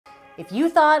If you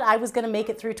thought I was gonna make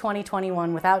it through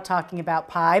 2021 without talking about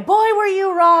pie, boy, were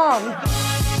you wrong.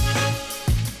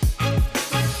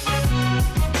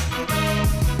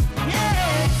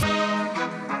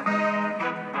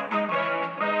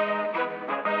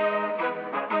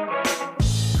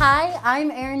 Hi, I'm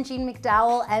Erin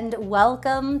McDowell, and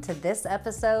welcome to this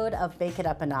episode of Bake It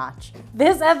Up a Notch.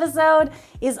 This episode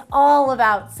is all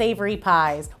about savory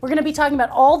pies. We're gonna be talking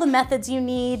about all the methods you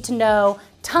need to know,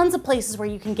 tons of places where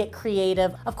you can get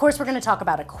creative. Of course, we're gonna talk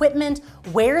about equipment,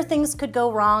 where things could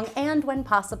go wrong, and when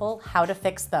possible, how to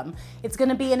fix them. It's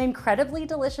gonna be an incredibly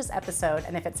delicious episode,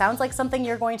 and if it sounds like something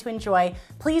you're going to enjoy,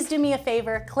 please do me a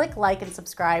favor, click like and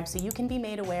subscribe so you can be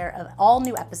made aware of all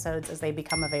new episodes as they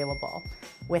become available.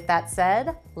 With that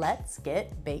said, let's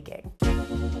get baking.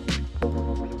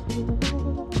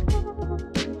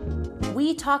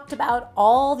 We talked about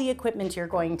all the equipment you're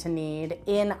going to need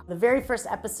in the very first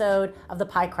episode of the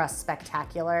Pie Crust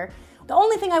Spectacular. The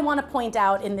only thing I want to point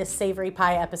out in this savory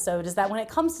pie episode is that when it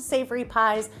comes to savory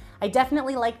pies, I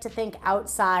definitely like to think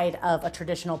outside of a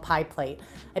traditional pie plate.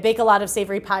 I bake a lot of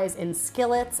savory pies in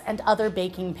skillets and other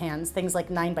baking pans, things like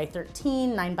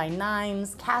 9x13,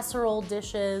 9x9s, casserole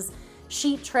dishes,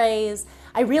 sheet trays.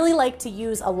 I really like to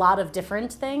use a lot of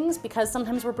different things because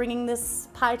sometimes we're bringing this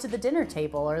pie to the dinner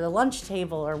table or the lunch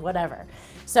table or whatever.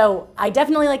 So I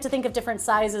definitely like to think of different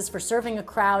sizes for serving a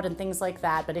crowd and things like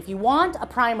that. But if you want a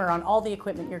primer on all the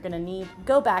equipment you're gonna need,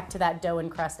 go back to that dough and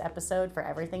crust episode for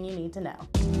everything you need to know.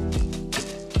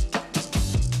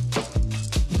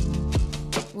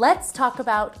 Let's talk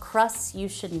about crusts you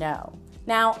should know.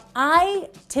 Now, I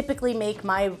typically make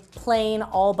my plain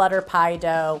all butter pie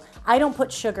dough. I don't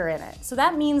put sugar in it. So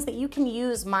that means that you can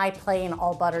use my plain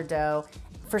all butter dough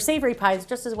for savory pies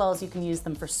just as well as you can use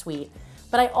them for sweet.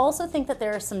 But I also think that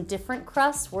there are some different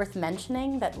crusts worth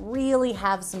mentioning that really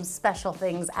have some special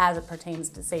things as it pertains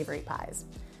to savory pies.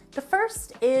 The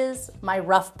first is my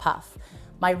rough puff.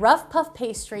 My rough puff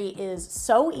pastry is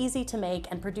so easy to make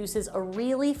and produces a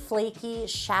really flaky,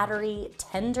 shattery,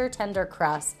 tender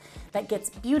crust that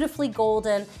gets beautifully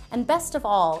golden, and best of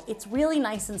all, it's really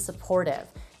nice and supportive.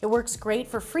 It works great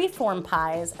for freeform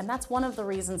pies, and that's one of the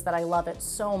reasons that I love it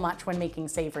so much when making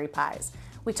savory pies.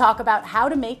 We talk about how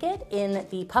to make it in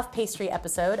the puff pastry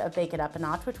episode of Bake It Up a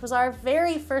Notch, which was our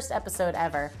very first episode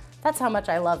ever. That's how much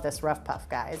I love this rough puff,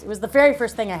 guys. It was the very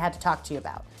first thing I had to talk to you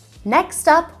about. Next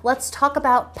up, let's talk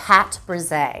about pâte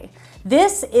brisée.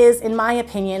 This is, in my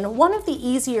opinion, one of the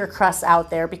easier crusts out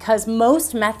there because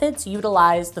most methods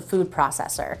utilize the food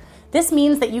processor. This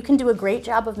means that you can do a great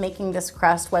job of making this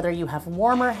crust whether you have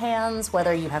warmer hands,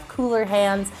 whether you have cooler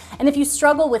hands, and if you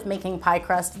struggle with making pie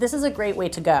crust, this is a great way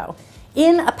to go.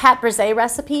 In a pâte brisée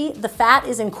recipe, the fat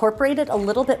is incorporated a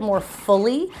little bit more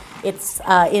fully. It's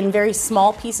in very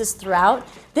small pieces throughout.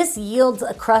 This yields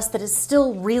a crust that is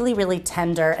still really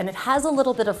tender, and it has a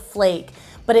little bit of flake,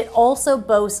 but it also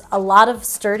boasts a lot of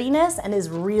sturdiness and is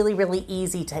really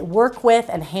easy to work with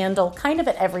and handle kind of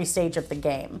at every stage of the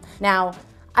game. Now,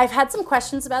 I've had some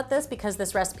questions about this because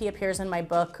this recipe appears in my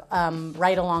book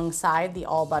right alongside the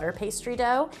all butter pastry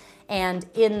dough. And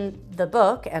in the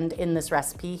book and in this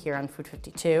recipe here on Food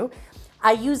 52,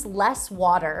 I use less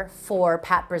water for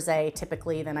pâte brisée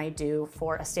typically than I do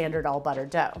for a standard all butter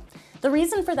dough. The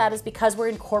reason for that is because we're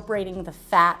incorporating the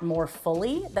fat more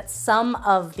fully, that some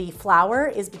of the flour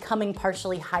is becoming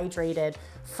partially hydrated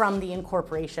from the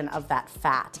incorporation of that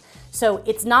fat. So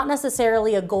it's not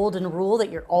necessarily a golden rule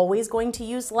that you're always going to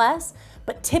use less,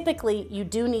 but typically you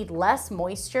do need less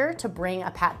moisture to bring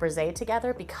a pâte brisée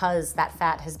together because that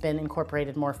fat has been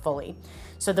incorporated more fully.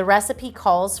 So the recipe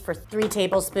calls for 3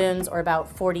 tablespoons or about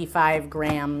 45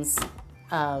 grams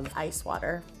of ice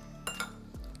water.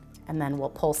 And then we'll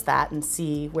pulse that and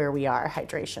see where we are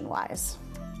hydration-wise.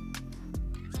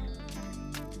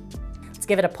 Let's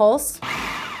give it a pulse.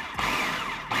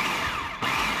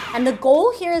 And the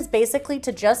goal here is basically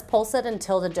to just pulse it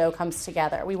until the dough comes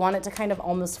together. We want it to kind of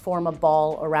almost form a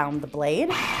ball around the blade.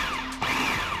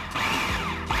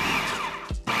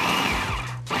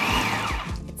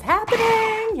 It's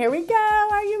happening! Here we go!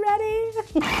 Are you ready?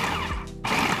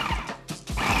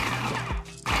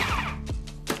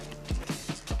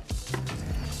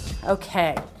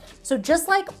 Okay. So just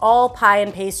like all pie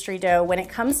and pastry dough, when it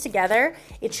comes together,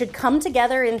 it should come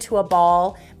together into a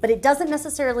ball, but it doesn't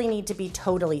necessarily need to be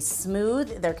totally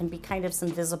smooth. There can be kind of some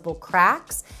visible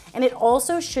cracks, and it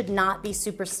also should not be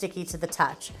super sticky to the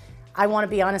touch. I want to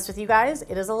be honest with you guys,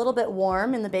 it is a little bit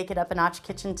warm in the Bake It Up a Notch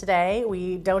kitchen today.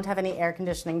 We don't have any air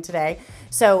conditioning today.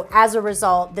 So as a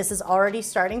result, this is already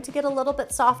starting to get a little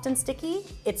bit soft and sticky.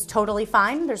 It's totally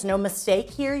fine. There's no mistake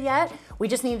here yet. We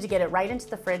just needed to get it right into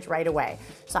the fridge right away.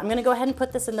 So I'm gonna go ahead and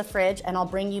put this in the fridge, and I'll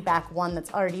bring you back one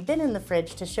that's already been in the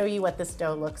fridge to show you what this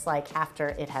dough looks like after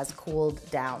it has cooled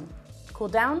down.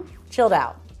 Cooled down? Chilled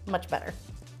out, much better.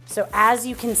 So as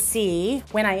you can see,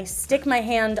 when I stick my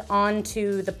hand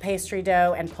onto the pastry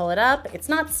dough and pull it up, it's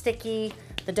not sticky.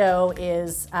 The dough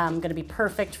is gonna be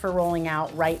perfect for rolling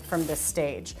out right from this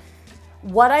stage.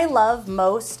 What I love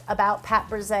most about pâte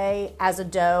brisée as a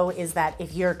dough is that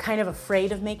if you're kind of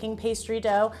afraid of making pastry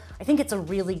dough, I think it's a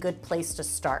really good place to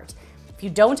start. If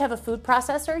you don't have a food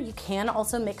processor, you can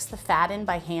also mix the fat in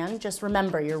by hand. Just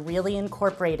remember, you're really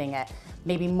incorporating it,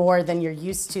 maybe more than you're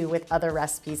used to with other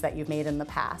recipes that you've made in the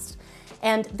past.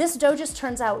 And this dough just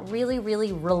turns out really,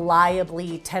 really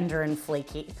reliably tender and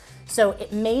flaky. So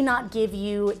it may not give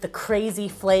you the crazy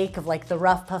flake of like the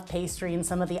rough puff pastry and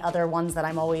some of the other ones that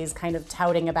I'm always kind of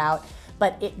touting about,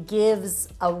 but it gives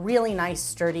a really nice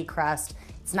sturdy crust.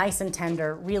 It's nice and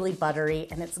tender, really buttery,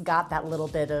 and it's got that little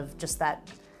bit of just that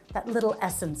little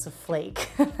essence of flake.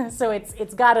 So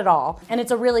it's got it all. And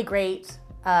it's a really great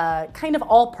kind of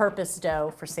all-purpose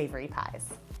dough for savory pies.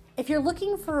 If you're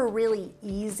looking for a really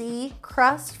easy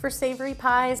crust for savory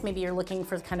pies, maybe you're looking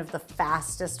for kind of the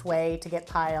fastest way to get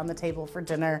pie on the table for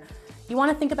dinner, you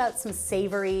want to think about some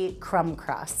savory crumb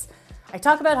crusts. I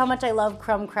talk about how much I love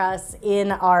crumb crusts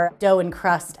in our dough and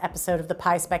crust episode of the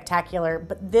Pie Spectacular,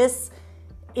 but this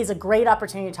is a great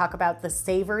opportunity to talk about the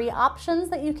savory options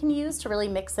that you can use to really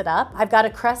mix it up. I've got a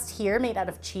crust here made out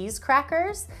of cheese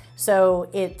crackers. So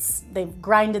they've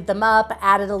grinded them up,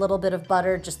 added a little bit of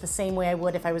butter, just the same way I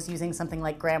would if I was using something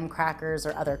like graham crackers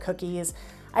or other cookies.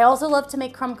 I also love to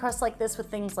make crumb crusts like this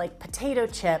with things like potato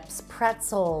chips,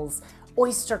 pretzels,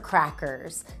 oyster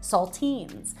crackers,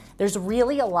 saltines. There's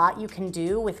really a lot you can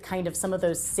do with kind of some of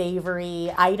those savory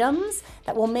items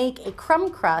that will make a crumb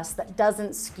crust that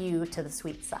doesn't skew to the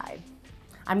sweet side.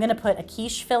 I'm gonna put a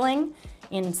quiche filling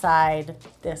inside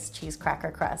this cheese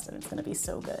cracker crust, and it's gonna be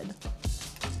so good.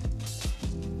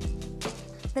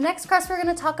 The next crust we're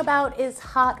gonna talk about is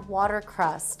hot water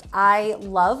crust. I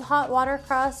love hot water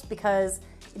crust because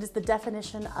it is the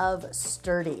definition of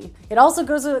sturdy. It also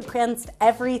goes against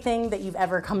everything that you've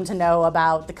ever come to know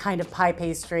about the kind of pie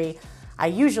pastry I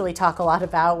usually talk a lot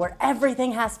about, where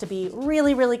everything has to be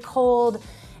really, really cold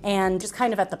and just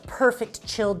kind of at the perfect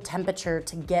chilled temperature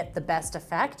to get the best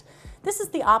effect. This is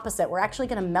the opposite. We're actually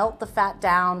gonna melt the fat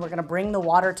down. We're gonna bring the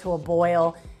water to a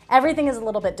boil. Everything is a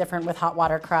little bit different with hot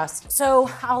water crust. So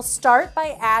I'll start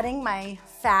by adding my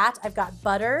fat. I've got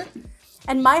butter.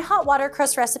 And my hot water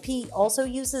crust recipe also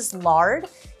uses lard.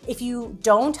 If you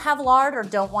don't have lard or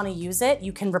don't want to use it,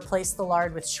 you can replace the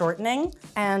lard with shortening.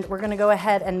 And we're gonna go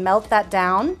ahead and melt that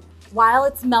down. While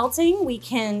it's melting, we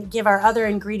can give our other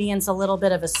ingredients a little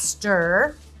bit of a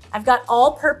stir. I've got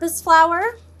all-purpose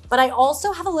flour, but I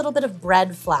also have a little bit of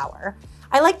bread flour.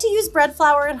 I like to use bread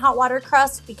flour in hot water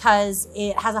crust because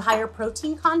it has a higher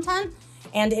protein content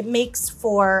and it makes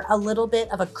for a little bit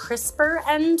of a crisper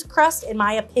end crust, in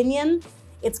my opinion.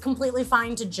 It's completely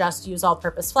fine to just use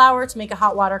all-purpose flour to make a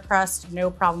hot water crust, no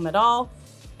problem at all.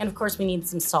 And of course we need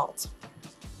some salt.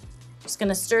 Just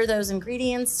gonna stir those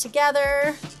ingredients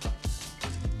together.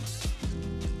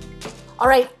 All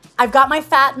right, I've got my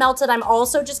fat melted. I'm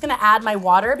also just gonna add my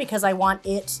water because I want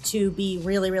it to be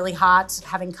really, really hot,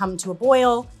 having come to a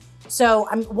boil. So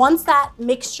once that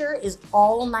mixture is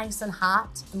all nice and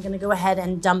hot, I'm gonna go ahead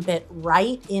and dump it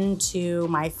right into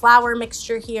my flour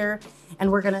mixture here,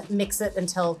 and we're gonna mix it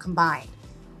until combined.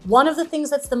 One of the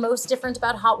things that's the most different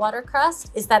about hot water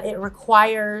crust is that it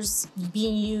requires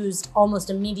being used almost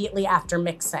immediately after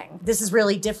mixing. This is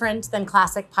really different than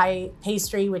classic pie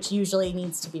pastry, which usually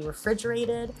needs to be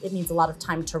refrigerated. It needs a lot of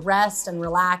time to rest and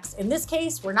relax. In this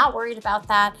case, we're not worried about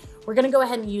that. We're gonna go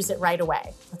ahead and use it right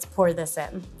away. Let's pour this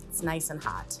in. It's nice and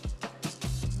hot.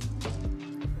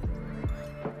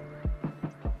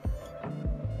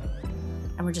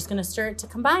 And we're just gonna stir it to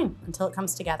combine until it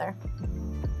comes together.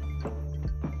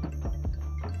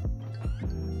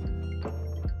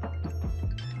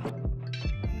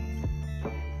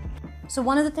 So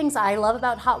one of the things I love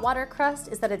about hot water crust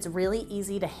is that it's really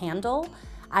easy to handle.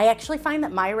 I actually find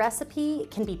that my recipe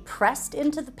can be pressed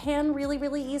into the pan really,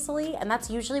 really easily, and that's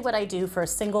usually what I do for a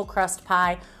single crust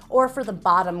pie or for the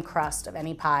bottom crust of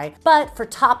any pie. But for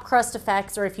top crust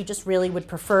effects, or if you just really would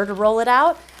prefer to roll it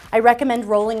out, I recommend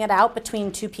rolling it out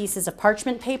between 2 pieces of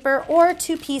parchment paper or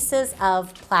 2 pieces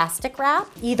of plastic wrap.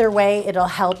 Either way, it'll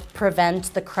help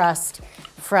prevent the crust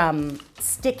from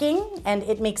sticking, and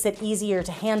it makes it easier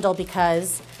to handle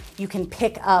because you can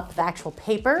pick up the actual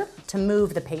paper to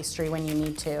move the pastry when you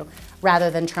need to, rather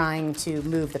than trying to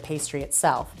move the pastry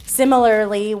itself.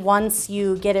 Similarly, once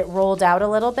you get it rolled out a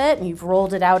little bit, and you've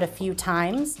rolled it out a few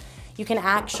times, you can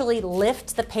actually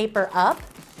lift the paper up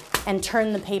and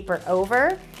turn the paper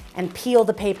over and peel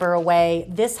the paper away.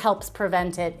 This helps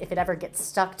prevent it, if it ever gets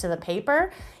stuck to the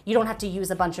paper, you don't have to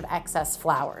use a bunch of excess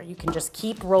flour. You can just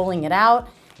keep rolling it out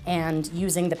and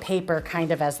using the paper kind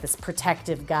of as this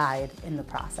protective guide in the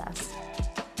process.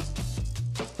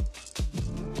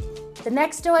 The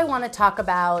next dough I want to talk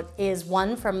about is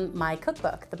one from my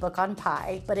cookbook, the book on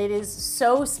pie, but it is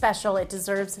so special, it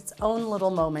deserves its own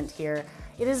little moment here.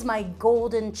 It is my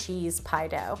golden cheese pie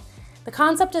dough. The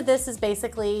concept of this is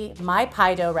basically my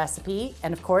pie dough recipe,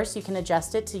 and of course you can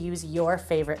adjust it to use your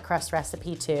favorite crust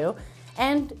recipe too,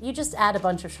 and you just add a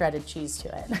bunch of shredded cheese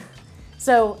to it.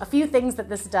 So a few things that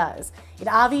this does. It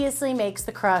obviously makes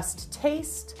the crust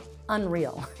taste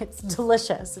unreal. It's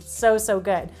delicious, it's so, so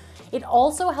good. It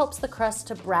also helps the crust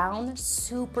to brown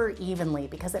super evenly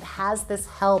because it has this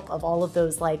help of all of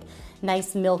those like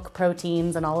nice milk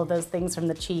proteins and all of those things from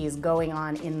the cheese going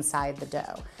on inside the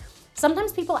dough.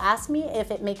 Sometimes people ask me if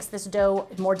it makes this dough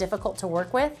more difficult to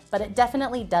work with, but it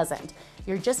definitely doesn't.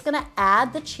 You're just gonna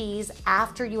add the cheese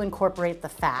after you incorporate the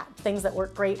fat. Things that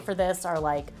work great for this are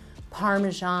like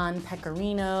Parmesan,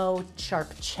 Pecorino,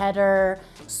 sharp cheddar,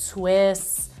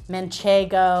 Swiss,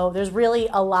 Manchego. There's really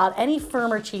a lot, any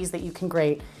firmer cheese that you can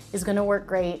grate is gonna work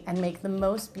great and make the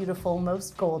most beautiful,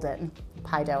 most golden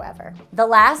pie dough ever. The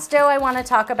last dough I wanna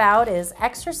talk about is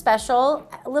extra special,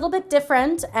 a little bit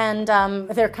different, and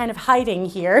they're kind of hiding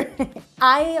here.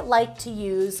 I like to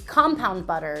use compound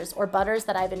butters or butters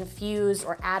that I've infused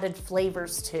or added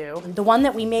flavors to. The one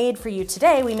that we made for you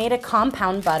today, we made a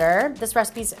compound butter. This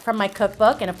recipe's from my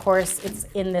cookbook, and of course it's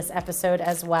in this episode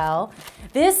as well.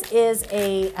 This is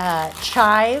a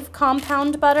chive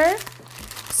compound butter.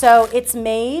 So it's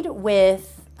made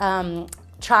with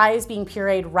chives being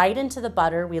pureed right into the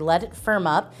butter. We let it firm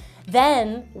up.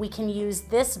 Then we can use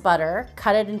this butter,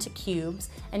 cut it into cubes,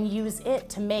 and use it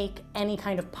to make any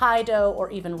kind of pie dough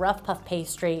or even rough puff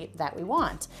pastry that we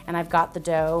want. And I've got the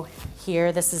dough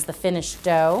here. This is the finished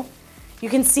dough. You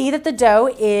can see that the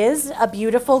dough is a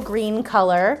beautiful green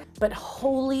color, but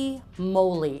holy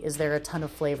moly, is there a ton of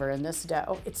flavor in this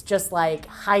dough. It's just like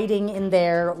hiding in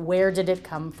there. Where did it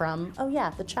come from? Oh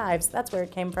yeah, the chives, that's where it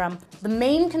came from. The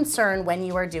main concern when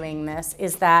you are doing this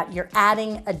is that you're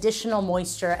adding additional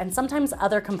moisture and sometimes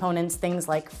other components, things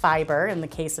like fiber, in the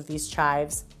case of these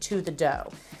chives, to the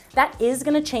dough. That is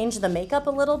gonna change the makeup a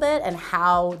little bit and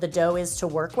how the dough is to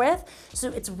work with. So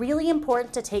it's really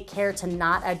important to take care to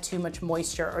not add too much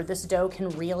moisture, or this dough can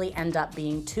really end up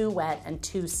being too wet and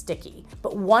too sticky.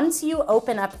 But once you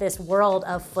open up this world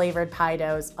of flavored pie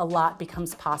doughs, a lot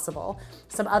becomes possible.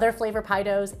 Some other flavored pie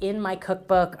doughs in my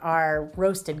cookbook are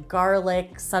roasted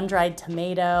garlic, sun-dried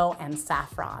tomato, and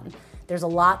saffron. There's a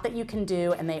lot that you can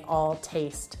do, and they all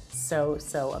taste so,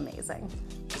 so amazing.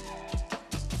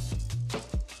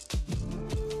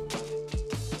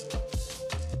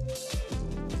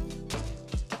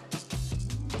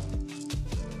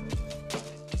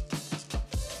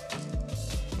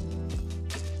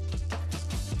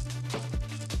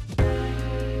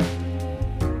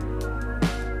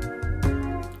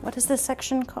 What is this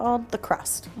section called? The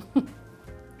crust.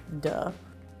 Duh.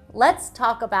 Let's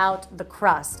talk about the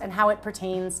crust and how it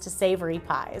pertains to savory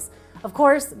pies. Of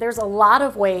course, there's a lot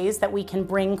of ways that we can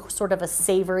bring sort of a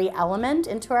savory element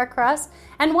into our crust,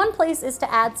 and one place is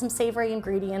to add some savory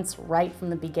ingredients right from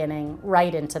the beginning,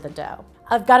 right into the dough.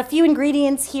 I've got a few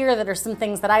ingredients here that are some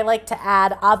things that I like to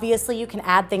add. Obviously, you can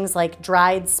add things like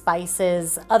dried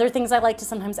spices. Other things I like to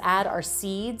sometimes add are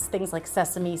seeds, things like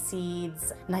sesame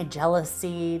seeds, nigella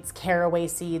seeds, caraway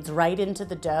seeds, right into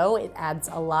the dough. It adds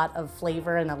a lot of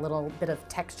flavor and a little bit of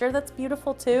texture that's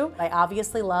beautiful too. I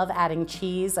obviously love adding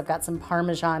cheese. I've got some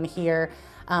Parmesan here.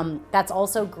 That's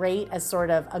also great as sort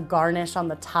of a garnish on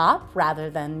the top rather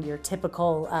than your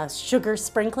typical sugar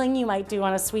sprinkling you might do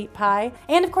on a sweet pie.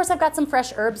 And of course I've got some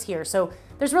fresh herbs here. So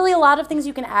there's really a lot of things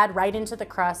you can add right into the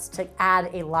crust to add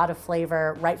a lot of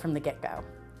flavor right from the get-go.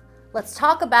 Let's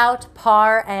talk about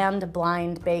par and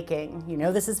blind baking. You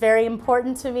know this is very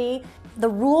important to me. The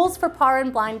rules for par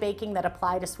and blind baking that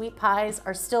apply to sweet pies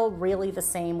are still really the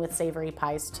same with savory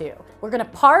pies too. We're gonna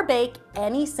par bake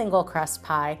any single crust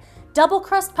pie. Double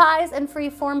crust pies and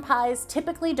free-form pies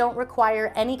typically don't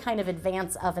require any kind of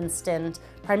advanced oven stint,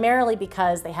 primarily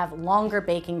because they have longer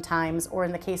baking times, or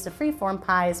in the case of free-form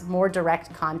pies, more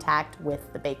direct contact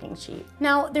with the baking sheet.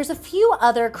 Now, there's a few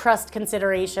other crust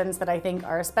considerations that I think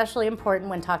are especially important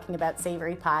when talking about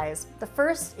savory pies. The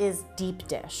first is deep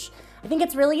dish. I think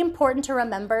it's really important to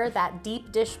remember that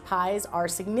deep dish pies are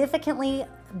significantly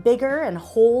bigger and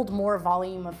hold more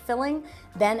volume of filling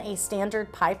than a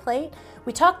standard pie plate.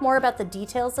 We talk more about the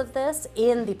details of this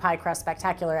in the Pie Crust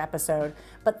Spectacular episode,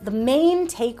 but the main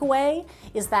takeaway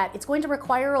is that it's going to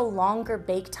require a longer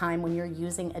bake time when you're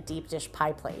using a deep dish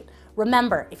pie plate.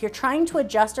 Remember, if you're trying to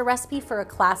adjust a recipe for a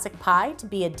classic pie to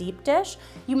be a deep dish,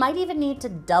 you might even need to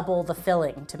double the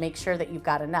filling to make sure that you've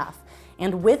got enough.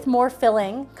 And with more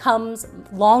filling comes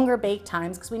longer bake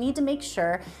times because we need to make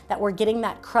sure that we're getting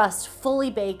that crust fully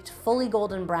baked, fully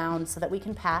golden brown so that we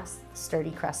can pass the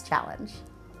Sturdy Crust Challenge.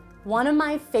 One of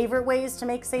my favorite ways to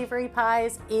make savory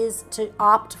pies is to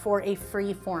opt for a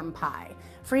free-form pie.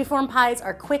 Free-form pies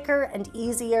are quicker and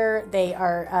easier. They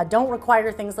don't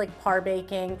require things like par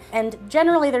baking, and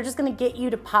generally they're just gonna get you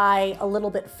to pie a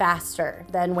little bit faster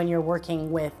than when you're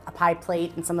working with a pie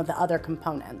plate and some of the other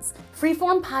components.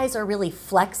 Free-form pies are really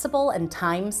flexible and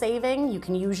time-saving. You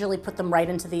can usually put them right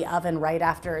into the oven right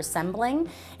after assembling,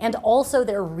 and also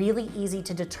they're really easy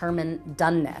to determine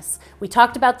doneness. We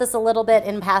talked about this a little bit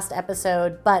in past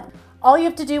episode, but all you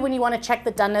have to do when you want to check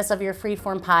the doneness of your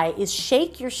freeform pie is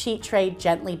shake your sheet tray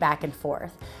gently back and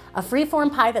forth. A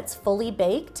freeform pie that's fully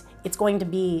baked, it's going to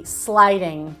be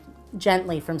sliding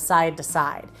gently from side to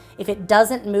side. If it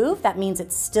doesn't move, that means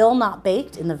it's still not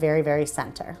baked in the very, very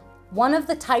center. One of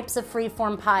the types of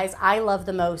freeform pies I love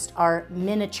the most are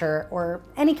miniature or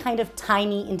any kind of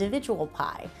tiny individual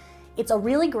pie. It's a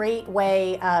really great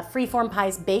way, freeform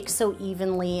pies bake so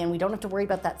evenly and we don't have to worry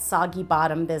about that soggy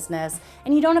bottom business.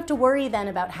 And you don't have to worry then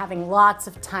about having lots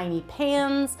of tiny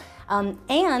pans.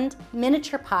 And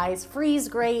miniature pies freeze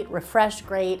great, refresh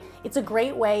great. It's a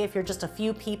great way if you're just a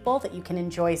few people that you can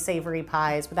enjoy savory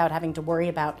pies without having to worry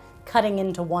about cutting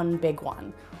into one big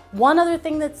one. One other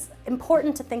thing that's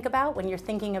important to think about when you're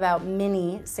thinking about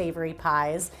mini savory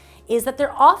pies is that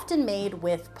they're often made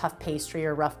with puff pastry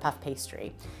or rough puff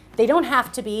pastry. They don't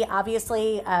have to be,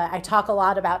 obviously. I talk a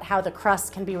lot about how the crusts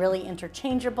can be really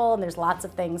interchangeable and there's lots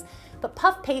of things, but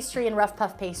puff pastry and rough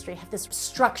puff pastry have this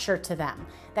structure to them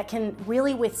that can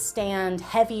really withstand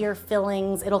heavier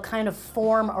fillings. It'll kind of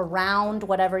form around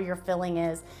whatever your filling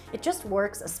is. It just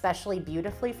works especially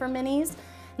beautifully for minis.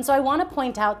 And so I want to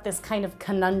point out this kind of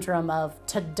conundrum of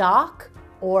to dock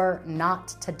or not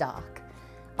to dock.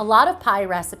 A lot of pie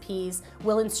recipes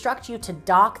will instruct you to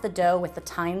dock the dough with the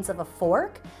tines of a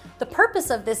fork. The purpose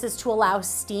of this is to allow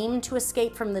steam to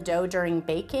escape from the dough during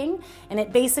baking, and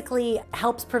it basically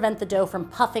helps prevent the dough from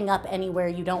puffing up anywhere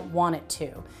you don't want it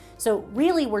to. So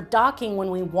really we're docking when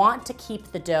we want to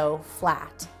keep the dough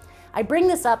flat. I bring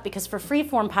this up because for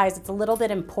freeform pies it's a little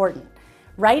bit important.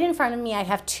 Right in front of me I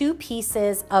have 2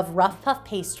 pieces of rough puff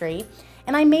pastry,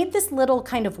 and I made this little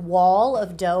kind of wall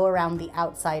of dough around the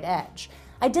outside edge.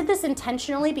 I did this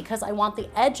intentionally because I want the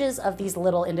edges of these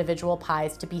little individual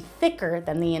pies to be thicker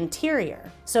than the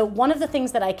interior. So one of the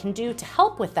things that I can do to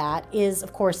help with that is,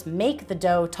 of course, make the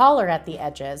dough taller at the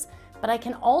edges, but I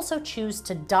can also choose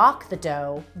to dock the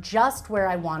dough just where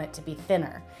I want it to be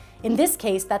thinner. In this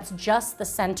case, that's just the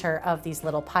center of these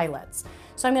little pilots.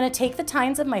 So I'm gonna take the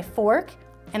tines of my fork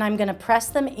and I'm gonna press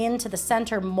them into the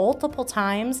center multiple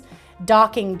times,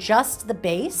 docking just the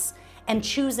base, and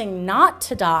choosing not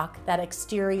to dock that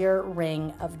exterior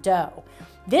ring of dough.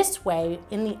 This way,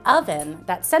 in the oven,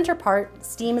 that center part,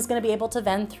 steam is gonna be able to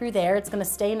vent through there, it's gonna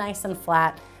stay nice and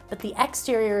flat, but the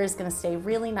exterior is gonna stay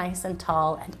really nice and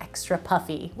tall and extra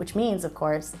puffy, which means, of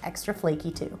course, extra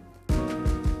flaky too.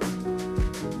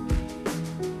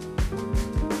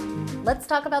 Let's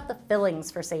talk about the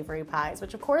fillings for savory pies,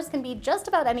 which of course can be just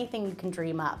about anything you can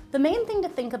dream up. The main thing to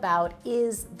think about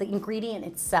is the ingredient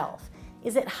itself.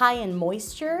 Is it high in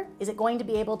moisture? Is it going to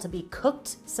be able to be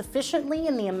cooked sufficiently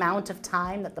in the amount of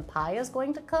time that the pie is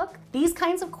going to cook? These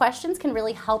kinds of questions can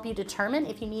really help you determine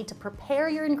if you need to prepare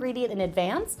your ingredient in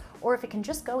advance or if it can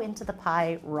just go into the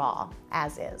pie raw,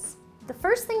 as is. The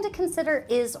first thing to consider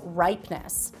is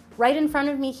ripeness. Right in front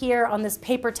of me here on this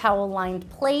paper towel lined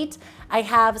plate, I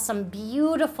have some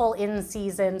beautiful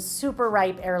in-season, super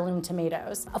ripe heirloom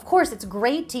tomatoes. Of course, it's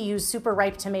great to use super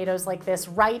ripe tomatoes like this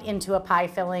right into a pie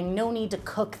filling. No need to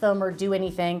cook them or do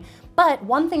anything. But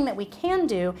one thing that we can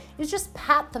do is just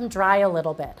pat them dry a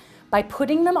little bit. By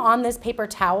putting them on this paper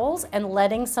towels and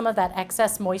letting some of that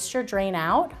excess moisture drain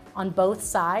out on both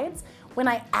sides, when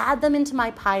I add them into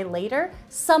my pie later,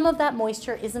 some of that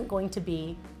moisture isn't going to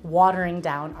be watering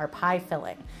down our pie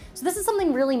filling. So this is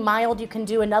something really mild you can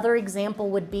do. Another example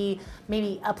would be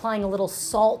maybe applying a little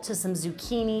salt to some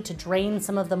zucchini to drain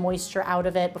some of the moisture out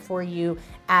of it before you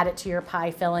add it to your pie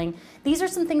filling. These are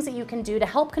some things that you can do to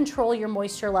help control your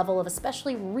moisture level of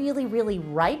especially really, really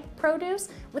ripe produce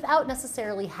without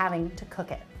necessarily having to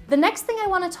cook it. The next thing I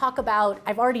want to talk about,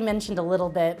 I've already mentioned a little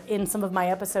bit in some of my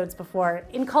episodes before.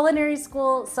 In culinary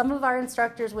school, some of our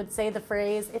instructors would say the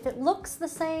phrase, if it looks the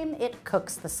same, it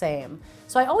cooks the same.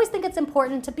 So I always think it's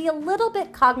important to be a little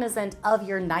bit cognizant of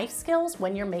your knife skills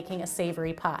when you're making a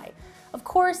savory pie. Of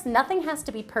course, nothing has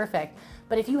to be perfect,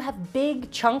 but if you have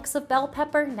big chunks of bell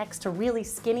pepper next to really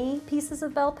skinny pieces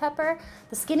of bell pepper,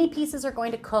 the skinny pieces are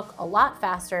going to cook a lot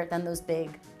faster than those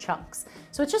big chunks.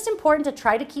 So it's just important to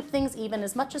try to keep things even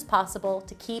as much as possible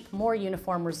to keep more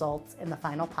uniform results in the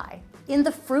final pie. In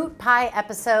the fruit pie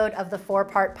episode of the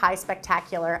 4-part Pie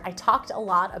Spectacular, I talked a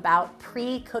lot about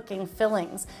pre-cooking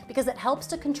fillings because it helps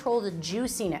to control the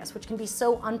juiciness, which can be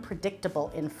so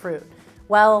unpredictable in fruit.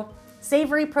 Well,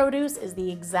 savory produce is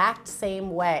the exact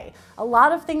same way. A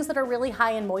lot of things that are really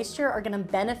high in moisture are going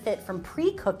to benefit from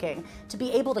pre-cooking to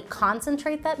be able to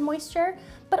concentrate that moisture,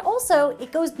 but also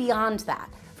it goes beyond that.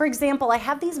 For example, I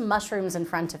have these mushrooms in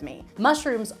front of me.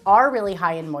 Mushrooms are really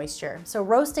high in moisture, so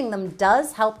roasting them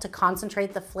does help to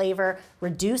concentrate the flavor,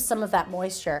 reduce some of that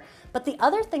moisture. But the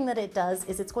other thing that it does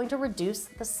is it's going to reduce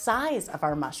the size of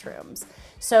our mushrooms.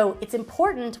 So it's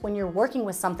important when you're working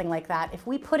with something like that, if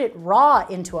we put it raw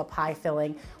into a pie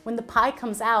filling, when the pie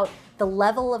comes out, the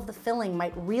level of the filling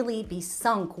might really be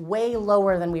sunk way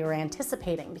lower than we were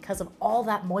anticipating because of all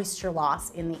that moisture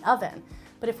loss in the oven.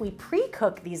 But if we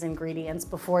pre-cook these ingredients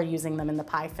before using them in the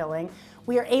pie filling,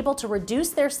 we are able to reduce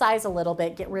their size a little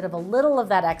bit, get rid of a little of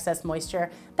that excess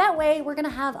moisture. That way, we're gonna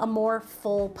have a more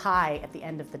full pie at the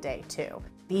end of the day too.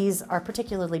 These are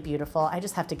particularly beautiful. I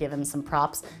just have to give him some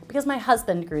props because my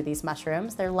husband grew these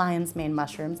mushrooms. They're lion's mane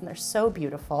mushrooms and they're so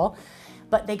beautiful.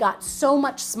 But they got so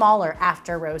much smaller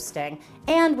after roasting,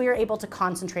 and we were able to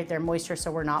concentrate their moisture so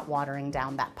we're not watering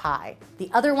down that pie. The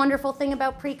other wonderful thing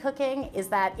about pre-cooking is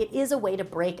that it is a way to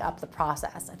break up the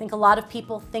process. I think a lot of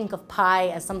people think of pie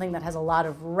as something that has a lot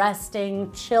of resting,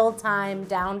 chill time,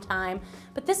 downtime,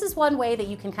 but this is one way that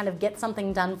you can kind of get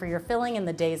something done for your filling in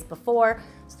the days before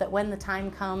so that when the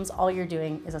time comes, all you're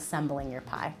doing is assembling your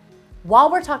pie.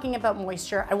 While we're talking about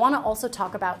moisture, I want to also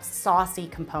talk about saucy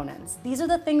components. These are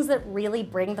the things that really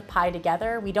bring the pie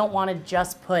together. We don't want to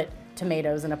just put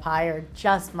tomatoes in a pie or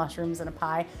just mushrooms in a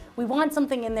pie. We want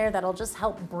something in there that'll just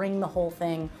help bring the whole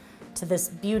thing to this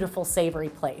beautiful savory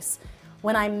place.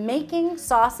 When I'm making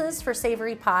sauces for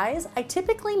savory pies, I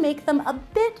typically make them a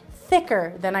bit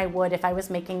thicker than I would if I was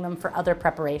making them for other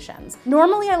preparations.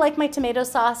 Normally I like my tomato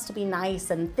sauce to be nice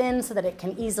and thin so that it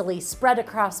can easily spread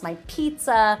across my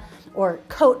pizza or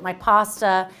coat my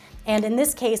pasta. And in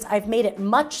this case, I've made it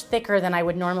much thicker than I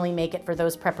would normally make it for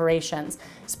those preparations,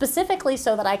 specifically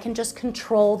so that I can just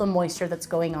control the moisture that's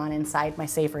going on inside my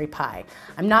savory pie.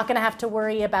 I'm not gonna have to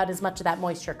worry about as much of that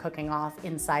moisture cooking off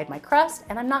inside my crust,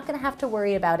 and I'm not gonna have to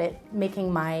worry about it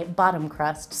making my bottom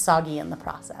crust soggy in the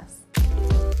process.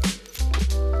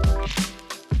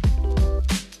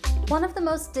 One of the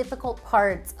most difficult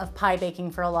parts of pie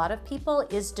baking for a lot of people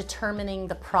is determining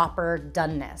the proper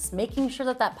doneness, making sure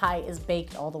that that pie is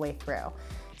baked all the way through.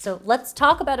 So let's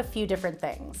talk about a few different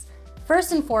things.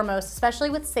 First and foremost, especially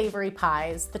with savory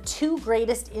pies, the two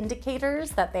greatest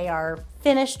indicators that they are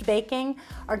finished baking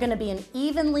are going to be an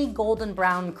evenly golden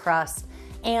brown crust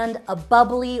and a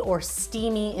bubbly or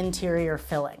steamy interior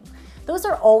filling. Those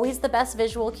are always the best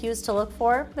visual cues to look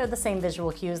for. They're the same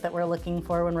visual cues that we're looking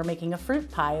for when we're making a fruit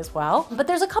pie as well. But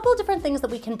there's a couple of different things that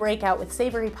we can break out with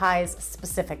savory pies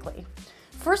specifically.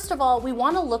 First of all, we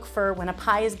want to look for, when a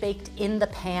pie is baked in the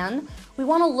pan, we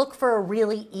want to look for a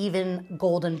really even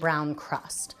golden brown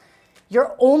crust.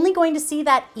 You're only going to see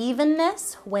that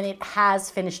evenness when it has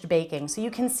finished baking. So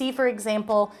you can see, for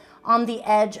example, on the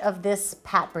edge of this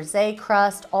pâte brisée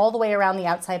crust, all the way around the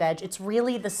outside edge, it's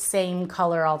really the same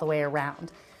color all the way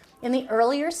around. In the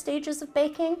earlier stages of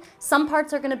baking, some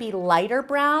parts are going to be lighter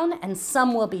brown and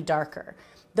some will be darker.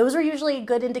 Those are usually a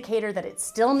good indicator that it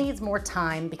still needs more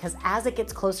time because as it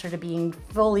gets closer to being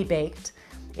fully baked,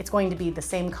 it's going to be the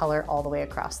same color all the way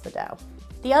across the dough.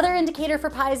 The other indicator for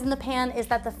pies in the pan is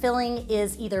that the filling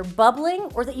is either bubbling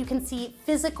or that you can see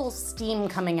physical steam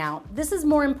coming out. This is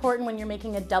more important when you're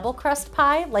making a double crust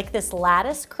pie, like this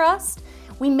lattice crust.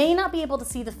 We may not be able to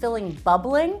see the filling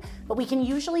bubbling, but we can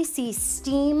usually see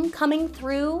steam coming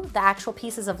through the actual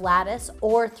pieces of lattice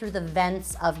or through the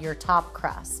vents of your top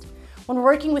crust. When we're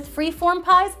working with freeform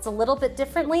pies, it's a little bit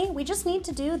differently. We just need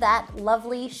to do that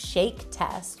lovely shake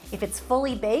test. If it's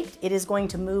fully baked, it is going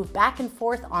to move back and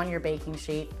forth on your baking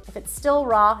sheet. If it's still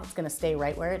raw, it's gonna stay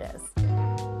right where it is.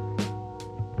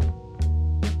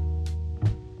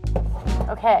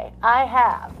 Okay, I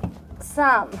have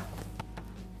some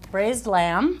braised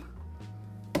lamb,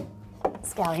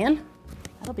 scallion,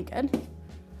 that'll be good.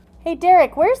 Hey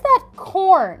Derek, where's that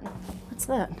corn? What's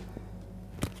that?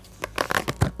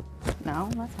 No,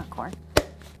 that's not corn.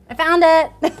 I found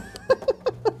it.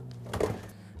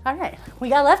 All right, we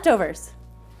got leftovers.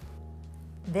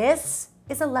 This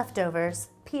is a leftovers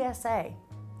PSA,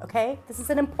 okay? This is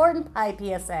an important pie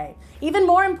PSA. Even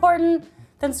more important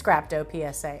than scrap dough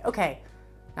PSA. Okay,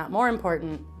 not more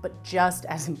important, but just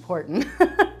as important.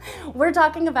 We're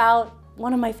talking about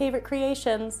one of my favorite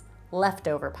creations,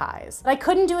 leftover pies. But I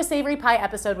couldn't do a savory pie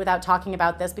episode without talking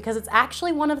about this because it's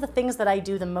actually one of the things that I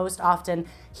do the most often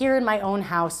here in my own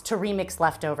house to remix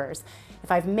leftovers.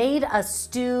 If I've made a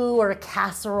stew or a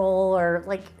casserole or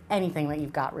like anything that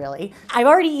you've got really, I've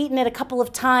already eaten it a couple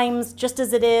of times just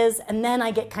as it is, and then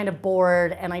I get kind of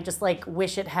bored and I just like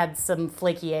wish it had some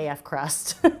flaky AF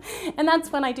crust. And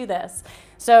that's when I do this.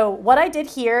 So what I did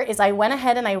here is I went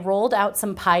ahead and I rolled out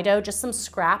some pie dough, just some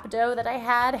scrap dough that I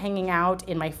had hanging out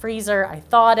in my freezer. I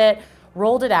thawed it,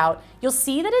 rolled it out. You'll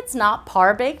see that it's not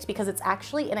par baked because it's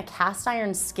actually in a cast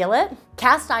iron skillet.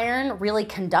 Cast iron really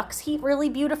conducts heat really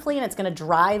beautifully and it's gonna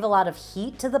drive a lot of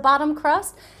heat to the bottom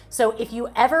crust. So if you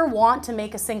ever want to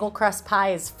make a single crust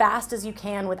pie as fast as you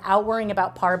can without worrying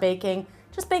about par baking,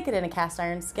 just bake it in a cast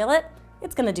iron skillet.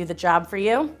 It's gonna do the job for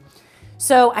you.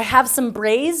 So I have some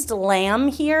braised lamb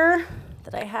here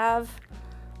that I have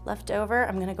left over.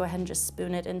 I'm gonna go ahead and just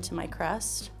spoon it into my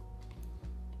crust.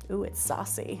 Ooh, it's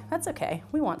saucy. That's okay,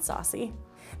 we want saucy.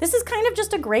 This is kind of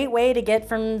just a great way to get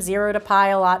from zero to pie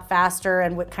a lot faster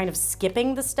and with kind of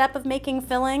skipping the step of making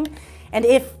filling. And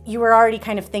if you were already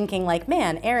kind of thinking like,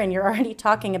 man, Erin, you're already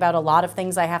talking about a lot of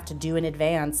things I have to do in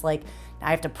advance, like I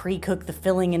have to pre-cook the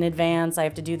filling in advance, I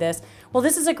have to do this. Well,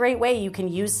 this is a great way you can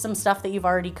use some stuff that you've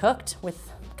already cooked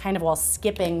with kind of while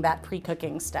skipping that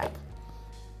pre-cooking step.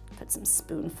 Put some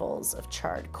spoonfuls of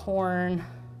charred corn.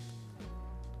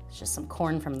 It's just some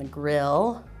corn from the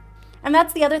grill. And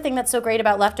that's the other thing that's so great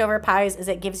about leftover pies is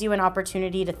it gives you an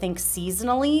opportunity to think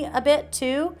seasonally a bit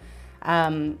too.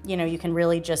 You know, you can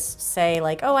really just say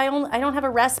like, oh, I don't have a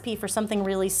recipe for something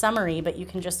really summery, but you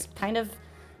can just kind of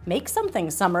make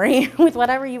something summery with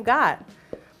whatever you've got.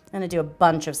 I'm gonna do a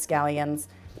bunch of scallions.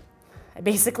 I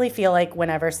basically feel like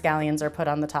whenever scallions are put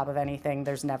on the top of anything,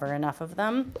 there's never enough of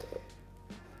them.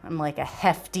 I'm like a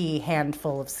hefty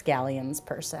handful of scallions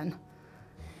person.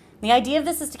 The idea of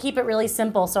this is to keep it really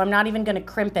simple, so I'm not even gonna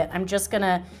crimp it. I'm just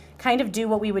gonna kind of do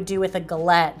what we would do with a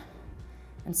galette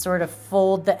and sort of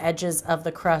fold the edges of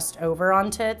the crust over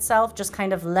onto itself, just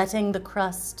kind of letting the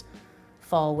crust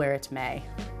fall where it may.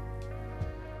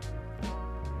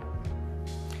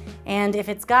 And if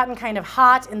it's gotten kind of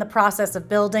hot in the process of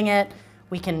building it,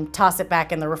 we can toss it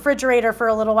back in the refrigerator for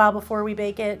a little while before we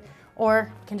bake it,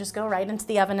 or you can just go right into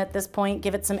the oven at this point,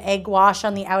 give it some egg wash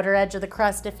on the outer edge of the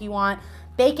crust if you want.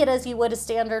 Bake it as you would a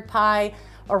standard pie,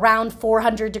 around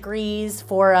 400 degrees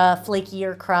for a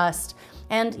flakier crust.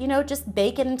 And you know, just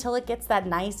bake it until it gets that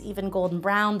nice even golden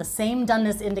brown, the same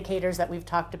doneness indicators that we've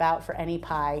talked about for any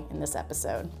pie in this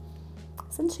episode.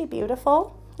 Isn't she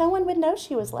beautiful? No one would know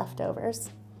she was leftovers.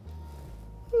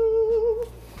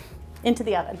 Into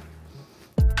the oven.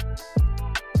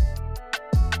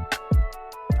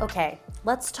 Okay,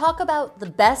 let's talk about the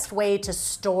best way to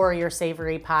store your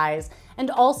savory pies and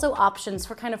also options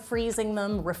for kind of freezing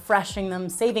them, refreshing them,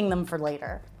 saving them for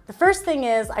later. The first thing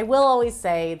is, I will always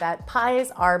say that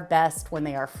pies are best when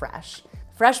they are fresh.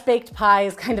 Fresh baked pie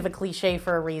is kind of a cliche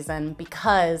for a reason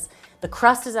because the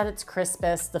crust is at its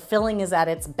crispest, the filling is at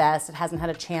its best, it hasn't had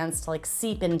a chance to like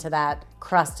seep into that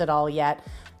crust at all yet.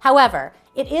 However,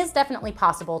 it is definitely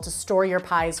possible to store your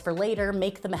pies for later,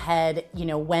 make them ahead, you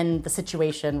know, when the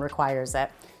situation requires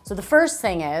it. So the first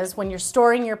thing is, when you're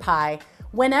storing your pie,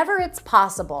 whenever it's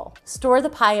possible, store the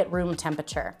pie at room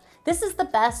temperature. This is the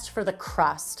best for the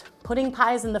crust. Putting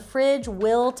pies in the fridge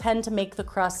will tend to make the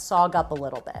crust sog up a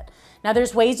little bit. Now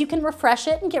there's ways you can refresh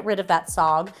it and get rid of that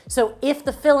sog. So if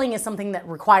the filling is something that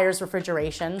requires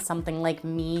refrigeration, something like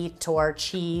meat or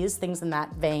cheese, things in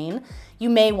that vein, you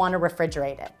may want to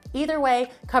refrigerate it. Either way,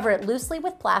 cover it loosely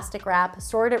with plastic wrap,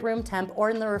 store it at room temp or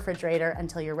in the refrigerator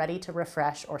until you're ready to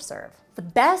refresh or serve. The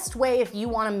best way if you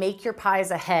want to make your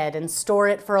pies ahead and store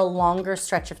it for a longer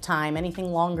stretch of time,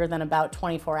 anything longer than about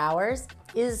 24 hours,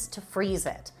 is to freeze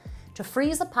it. To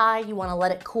freeze a pie, you want to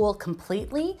let it cool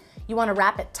completely. You want to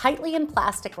wrap it tightly in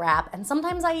plastic wrap, and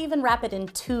sometimes I even wrap it in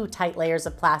 2 tight layers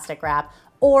of plastic wrap,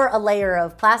 or a layer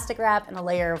of plastic wrap and a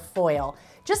layer of foil,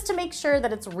 just to make sure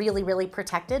that it's really, really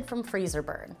protected from freezer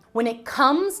burn. When it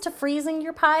comes to freezing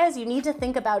your pies, you need to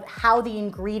think about how the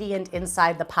ingredient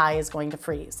inside the pie is going to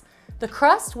freeze. The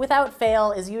crust, without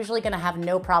fail, is usually gonna have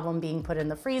no problem being put in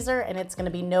the freezer, and it's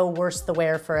gonna be no worse the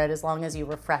wear for it as long as you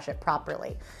refresh it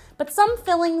properly. But some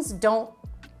fillings don't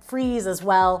freeze as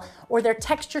well, or their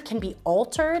texture can be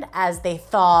altered as they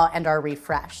thaw and are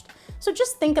refreshed. So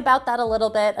just think about that a little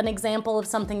bit. An example of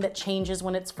something that changes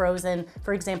when it's frozen,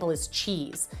 for example, is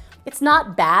cheese. It's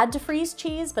not bad to freeze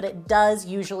cheese, but it does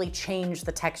usually change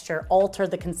the texture, alter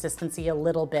the consistency a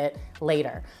little bit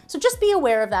later. So just be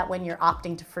aware of that when you're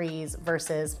opting to freeze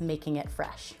versus making it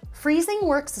fresh. Freezing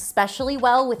works especially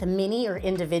well with mini or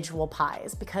individual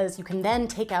pies because you can then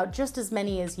take out just as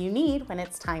many as you need when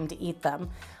it's time to eat them.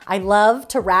 I love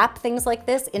to wrap things like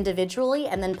this individually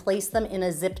and then place them in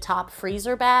a zip top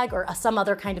freezer bag or some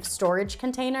other kind of storage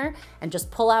container and just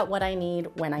pull out what I need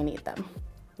when I need them.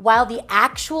 While the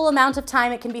actual amount of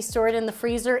time it can be stored in the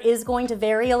freezer is going to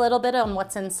vary a little bit on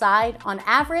what's inside, on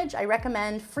average, I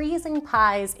recommend freezing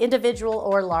pies, individual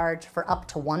or large, for up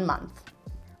to 1 month.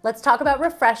 Let's talk about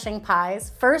refreshing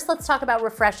pies. First, let's talk about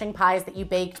refreshing pies that you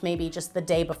baked maybe just the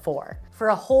day before. For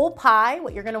a whole pie,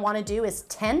 what you're gonna wanna do is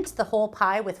tent the whole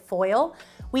pie with foil.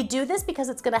 We do this because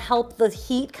it's gonna help the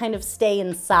heat kind of stay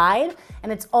inside,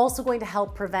 and it's also going to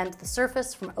help prevent the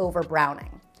surface from over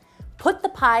browning. Put the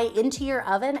pie into your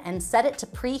oven and set it to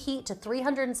preheat to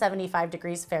 375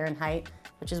 degrees Fahrenheit,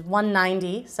 which is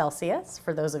 190 Celsius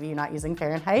for those of you not using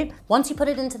Fahrenheit. Once you put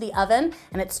it into the oven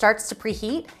and it starts to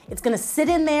preheat, it's gonna sit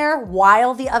in there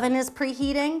while the oven is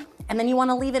preheating, and then you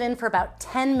wanna leave it in for about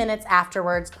 10 minutes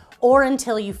afterwards or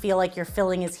until you feel like your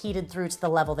filling is heated through to the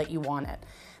level that you want it.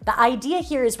 The idea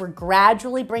here is we're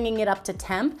gradually bringing it up to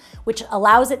temp, which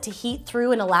allows it to heat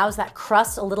through and allows that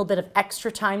crust a little bit of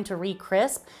extra time to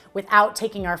re-crisp without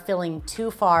taking our filling too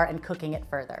far and cooking it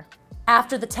further.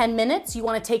 After the 10 minutes, you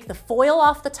want to take the foil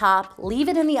off the top, leave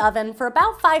it in the oven for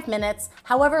about 5 minutes,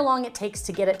 however long it takes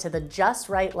to get it to the just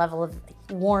right level of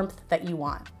warmth that you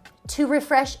want. To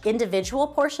refresh individual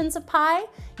portions of pie,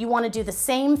 you want to do the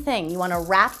same thing. You want to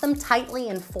wrap them tightly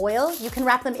in foil. You can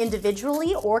wrap them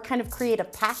individually or kind of create a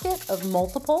packet of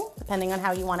multiple, depending on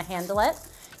how you want to handle it.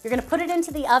 You're going to put it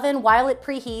into the oven while it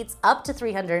preheats up to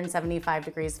 375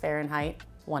 degrees Fahrenheit,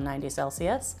 190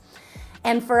 Celsius,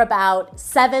 and for about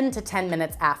 7 to 10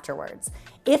 minutes afterwards.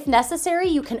 If necessary,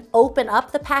 you can open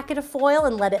up the packet of foil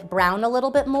and let it brown a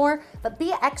little bit more, but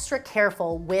be extra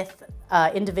careful with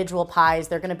individual pies.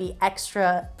 They're gonna be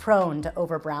extra prone to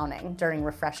over browning during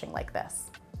refreshing like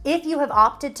this. If you have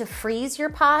opted to freeze your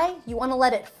pie, you wanna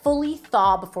let it fully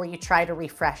thaw before you try to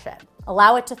refresh it.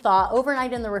 Allow it to thaw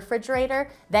overnight in the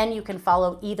refrigerator, then you can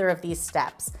follow either of these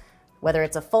steps, whether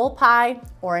it's a full pie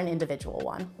or an individual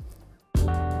one.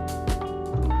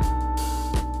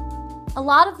 A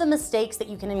lot of the mistakes that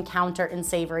you can encounter in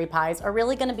savory pies are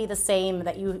really gonna be the same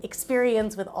that you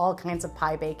experience with all kinds of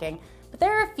pie baking, but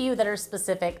there are a few that are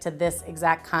specific to this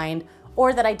exact kind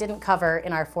or that I didn't cover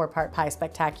in our 4-part pie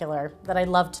spectacular that I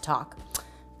love to talk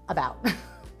about.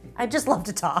 I just love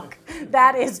to talk.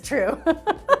 That is true.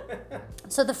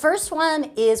 So the first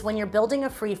one is when you're building a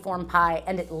freeform pie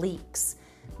and it leaks.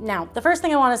 Now, the first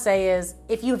thing I want to say is,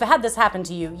 if you've had this happen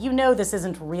to you, you know this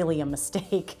isn't really a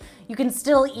mistake. You can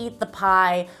still eat the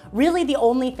pie. Really, the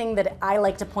only thing that I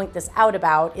like to point this out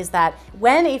about is that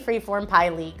when a freeform pie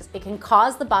leaks, it can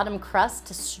cause the bottom crust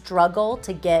to struggle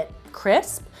to get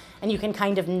crisp, and you can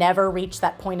kind of never reach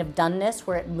that point of doneness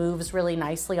where it moves really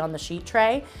nicely on the sheet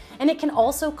tray. And it can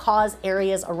also cause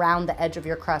areas around the edge of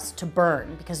your crust to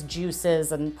burn because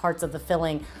juices and parts of the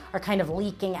filling are kind of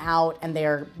leaking out and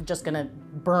they're just gonna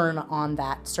burn on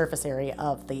that surface area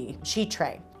of the sheet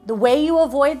tray. The way you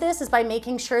avoid this is by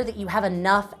making sure that you have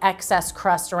enough excess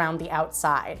crust around the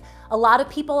outside. A lot of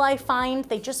people I find,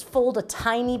 they just fold a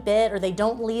tiny bit or they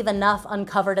don't leave enough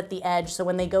uncovered at the edge, so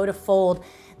when they go to fold,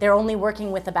 they're only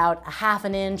working with about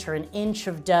 1/2 inch or 1 inch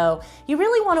of dough. You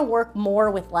really want to work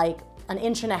more with like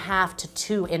 1.5 to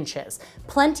 2 inches.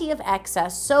 Plenty of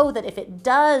excess so that if it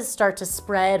does start to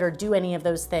spread or do any of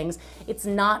those things, it's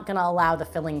not going to allow the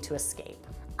filling to escape.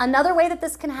 Another way that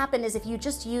this can happen is if you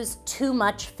just use too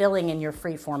much filling in your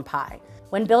freeform pie.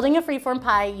 When building a freeform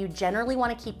pie, you generally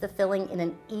want to keep the filling in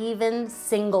an even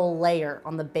single layer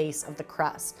on the base of the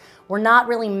crust. We're not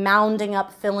really mounding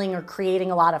up filling or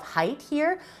creating a lot of height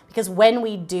here, because when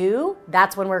we do,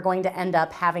 that's when we're going to end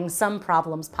up having some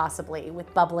problems possibly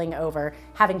with bubbling over,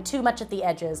 having too much at the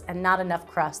edges and not enough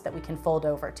crust that we can fold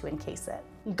over to encase it.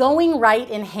 Going right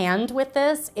in hand with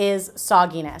this is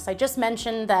sogginess. I just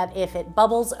mentioned that if it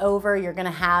bubbles over, you're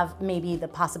gonna have maybe the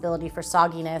possibility for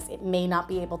sogginess. It may not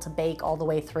be able to bake all the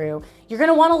way through. You're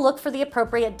gonna wanna look for the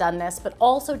appropriate doneness, but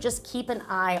also just keep an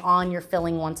eye on your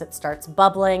filling once it starts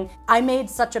bubbling. I made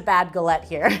such a bad galette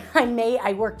here.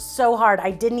 I worked so hard.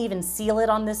 I didn't even seal it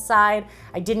on this side.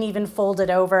 I didn't even fold it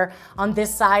over. On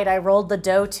this side, I rolled the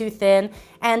dough too thin.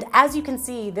 And as you can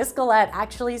see, this galette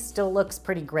actually still looks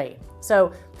pretty great.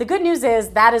 So the good news is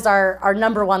that is our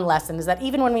 #1 lesson, is that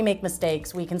even when we make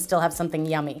mistakes, we can still have something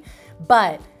yummy.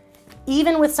 But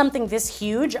even with something this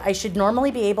huge, I should normally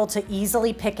be able to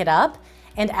easily pick it up.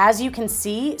 And as you can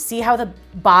see how the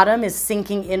bottom is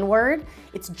sinking inward?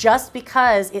 It's just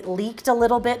because it leaked a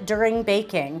little bit during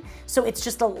baking. So it's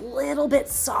just a little bit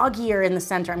soggier in the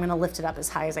center. I'm gonna lift it up as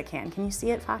high as I can. Can you see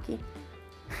it, Faki?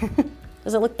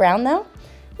 Does it look brown though?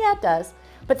 Yeah, it does.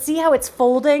 But see how it's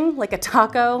folding like a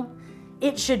taco?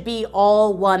 It should be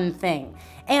all one thing.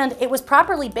 And it was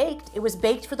properly baked. It was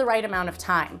baked for the right amount of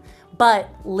time. But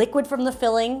liquid from the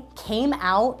filling came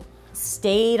out,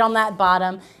 stayed on that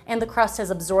bottom, and the crust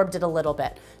has absorbed it a little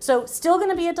bit. So still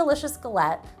gonna be a delicious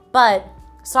galette, but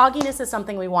sogginess is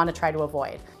something we wanna try to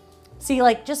avoid. See,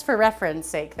 like just for reference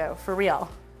sake though, for real,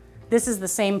 this is the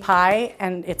same pie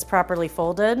and it's properly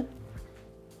folded.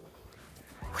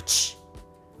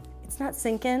 It's not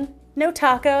sinking, no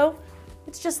taco.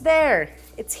 It's just there,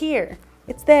 it's here,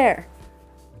 it's there.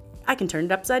 I can turn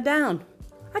it upside down.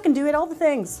 I can do it all the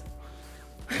things.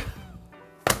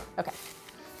 Okay.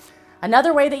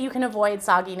 Another way that you can avoid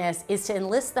sogginess is to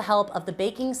enlist the help of the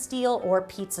baking steel or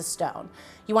pizza stone.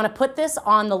 You want to put this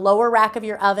on the lower rack of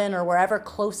your oven or wherever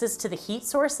closest to the heat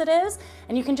source it is,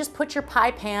 and you can just put your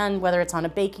pie pan, whether it's on a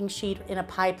baking sheet, in a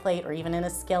pie plate, or even in a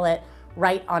skillet,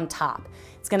 right on top.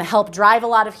 It's going to help drive a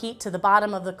lot of heat to the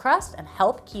bottom of the crust and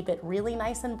help keep it really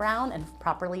nice and brown and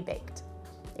properly baked.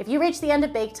 If you reach the end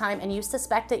of bake time and you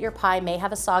suspect that your pie may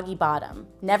have a soggy bottom,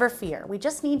 never fear. We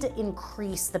just need to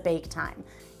increase the bake time.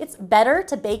 It's better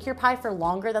to bake your pie for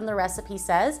longer than the recipe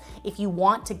says if you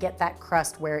want to get that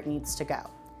crust where it needs to go.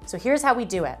 So here's how we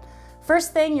do it.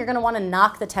 First thing, you're going to want to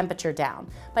knock the temperature down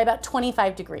by about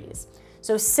 25 degrees.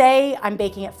 So say I'm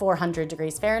baking at 400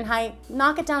 degrees Fahrenheit,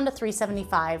 knock it down to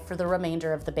 375 for the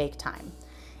remainder of the bake time.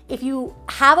 If you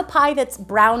have a pie that's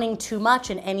browning too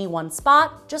much in any one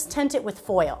spot, just tent it with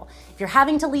foil. If you're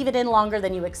having to leave it in longer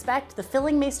than you expect, the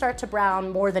filling may start to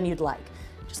brown more than you'd like.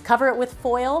 Just cover it with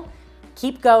foil,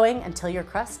 keep going until your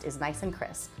crust is nice and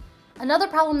crisp. Another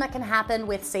problem that can happen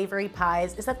with savory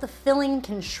pies is that the filling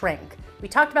can shrink. We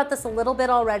talked about this a little bit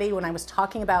already when I was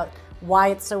talking about why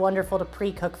it's so wonderful to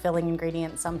pre-cook filling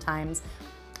ingredients sometimes.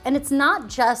 And it's not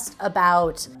just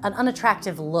about an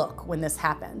unattractive look when this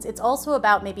happens. It's also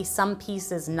about maybe some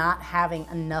pieces not having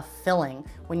enough filling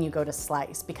when you go to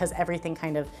slice because everything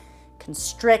kind of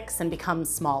constricts and becomes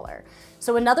smaller.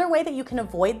 So another way that you can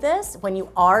avoid this when you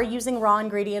are using raw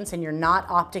ingredients and you're not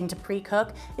opting to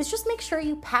pre-cook is just make sure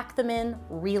you pack them in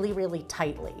really, really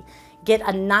tightly. Get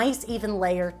a nice even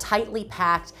layer, tightly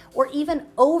packed, or even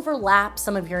overlap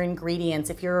some of your ingredients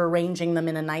if you're arranging them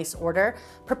in a nice order.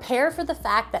 Prepare for the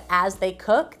fact that as they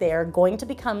cook, they are going to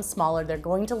become smaller, they're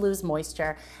going to lose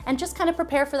moisture, and just kind of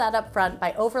prepare for that up front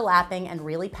by overlapping and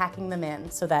really packing them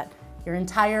in so that your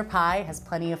entire pie has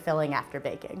plenty of filling after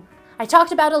baking. I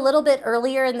talked about a little bit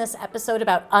earlier in this episode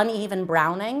about uneven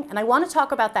browning, and I want to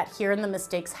talk about that here in the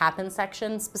mistakes happen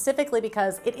section, specifically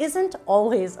because it isn't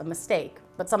always a mistake,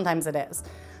 but sometimes it is.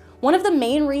 One of the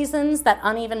main reasons that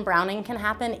uneven browning can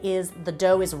happen is the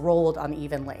dough is rolled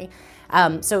unevenly.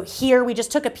 So here we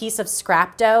just took a piece of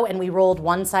scrap dough and we rolled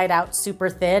one side out super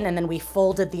thin and then we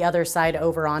folded the other side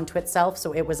over onto itself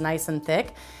so it was nice and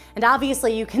thick. And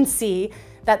obviously you can see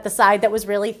that the side that was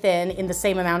really thin in the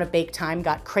same amount of bake time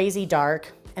got crazy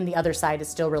dark and the other side is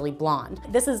still really blonde.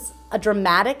 This is a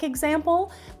dramatic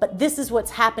example, but this is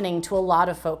what's happening to a lot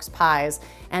of folks' pies.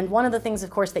 And one of the things,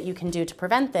 of course, that you can do to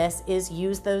prevent this is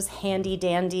use those handy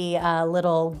dandy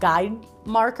little guide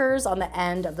markers on the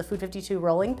end of the Food 52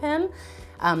 rolling pin.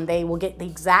 They will get the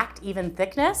exact even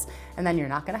thickness, and then you're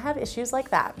not gonna have issues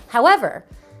like that. However,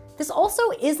 this also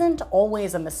isn't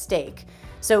always a mistake.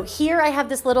 So here I have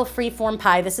this little free-form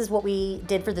pie. This is what we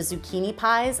did for the zucchini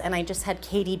pies, and I just had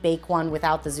Katie bake one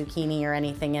without the zucchini or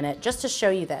anything in it, just to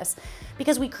show you this,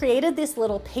 because we created this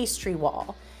little pastry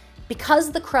wall.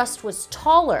 Because the crust was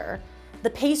taller, the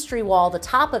pastry wall, the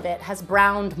top of it, has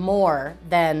browned more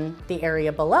than the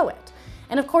area below it.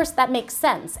 And of course, that makes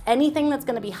sense. Anything that's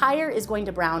gonna be higher is going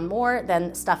to brown more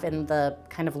than stuff in the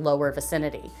kind of lower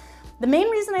vicinity. The main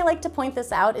reason I like to point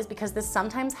this out is because this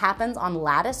sometimes happens on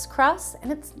lattice crusts,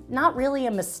 and it's not really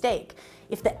a mistake.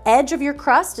 If the edge of your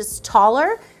crust is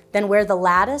taller than where the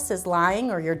lattice is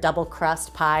lying, or your double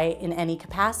crust pie in any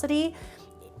capacity,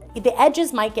 the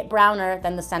edges might get browner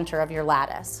than the center of your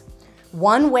lattice.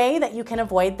 One way that you can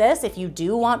avoid this, if you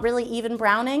do want really even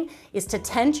browning, is to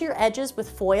tint your edges with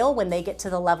foil when they get to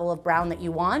the level of brown that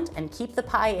you want, and keep the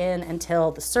pie in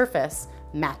until the surface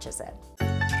matches it.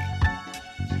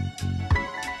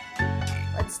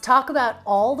 Let's talk about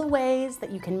all the ways that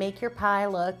you can make your pie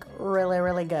look really,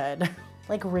 really good.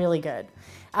 Like really good.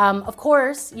 Of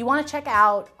course, you want to check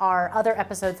out our other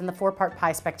episodes in the 4-part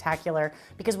pie spectacular,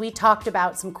 because we talked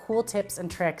about some cool tips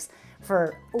and tricks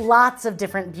for lots of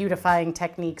different beautifying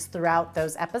techniques throughout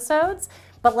those episodes.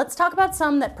 But let's talk about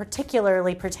some that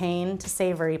particularly pertain to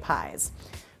savory pies.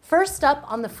 First up,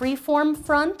 on the freeform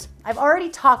front, I've already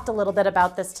talked a little bit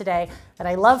about this today, that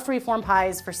I love freeform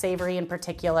pies for savory in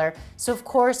particular. So of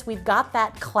course, we've got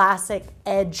that classic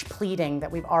edge pleating that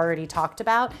we've already talked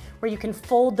about, where you can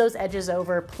fold those edges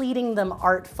over, pleating them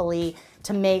artfully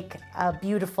to make a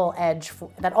beautiful edge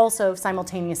that also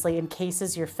simultaneously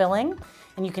encases your filling.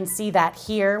 And you can see that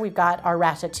here. We've got our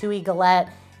ratatouille galette,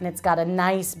 and it's got a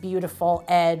nice, beautiful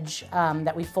edge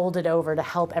that we folded over to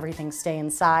help everything stay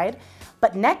inside.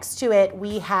 But next to it,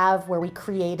 we have where we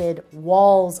created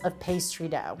walls of pastry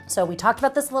dough. So we talked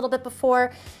about this a little bit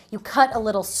before. You cut a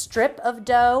little strip of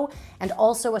dough and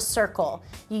also a circle.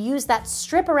 You use that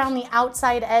strip around the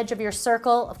outside edge of your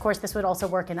circle. Of course, this would also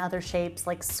work in other shapes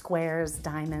like squares,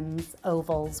 diamonds,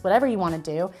 ovals, whatever you want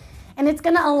to do. And it's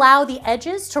gonna allow the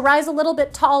edges to rise a little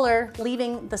bit taller,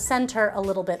 leaving the center a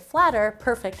little bit flatter,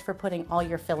 perfect for putting all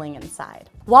your filling inside.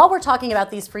 While we're talking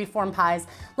about these freeform pies,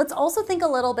 let's also think a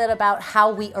little bit about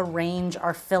how we arrange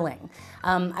our filling.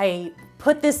 I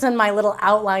put this in my little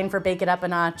outline for Bake It Up a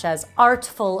Notch as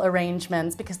artful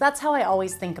arrangements, because that's how I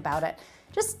always think about it.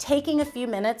 Just taking a few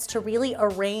minutes to really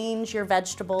arrange your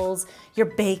vegetables, your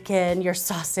bacon, your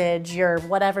sausage, your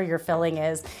whatever your filling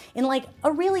is, in like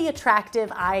a really attractive,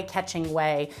 eye-catching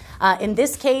way. In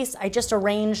this case, I just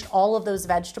arranged all of those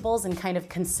vegetables in kind of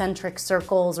concentric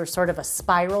circles, or sort of a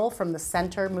spiral from the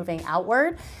center moving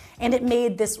outward. And it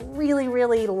made this really,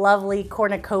 really lovely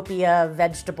cornucopia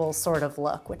vegetable sort of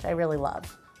look, which I really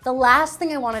love. The last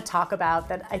thing I want to talk about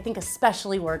that I think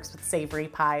especially works with savory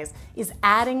pies is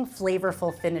adding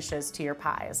flavorful finishes to your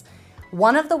pies.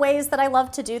 One of the ways that I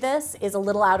love to do this is a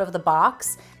little out of the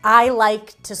box. I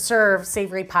like to serve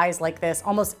savory pies like this.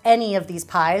 Almost any of these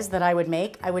pies that I would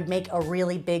make a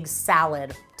really big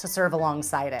salad to serve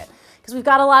alongside it. Because we've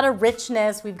got a lot of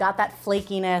richness, we've got that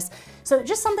flakiness. So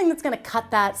just something that's gonna cut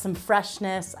that, some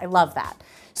freshness. I love that.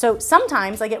 So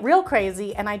sometimes I get real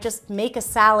crazy and I just make a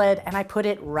salad and I put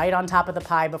it right on top of the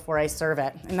pie before I serve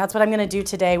it. And that's what I'm gonna do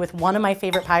today with one of my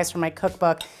favorite pies from my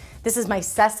cookbook. This is my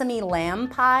sesame lamb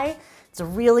pie. It's a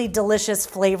really delicious,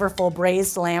 flavorful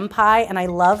braised lamb pie, and I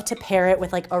love to pair it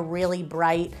with like a really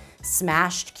bright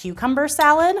smashed cucumber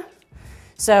salad.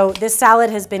 So this salad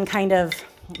has been kind of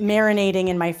marinating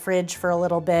in my fridge for a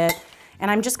little bit.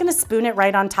 And I'm just gonna spoon it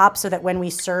right on top so that when we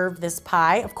serve this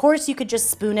pie, of course you could just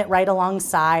spoon it right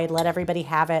alongside, let everybody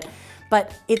have it,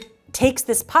 but it takes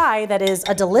this pie that is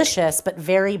a delicious but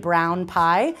very brown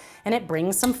pie, and it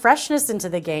brings some freshness into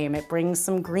the game. It brings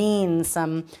some green,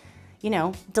 some, you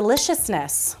know,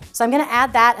 deliciousness. So I'm gonna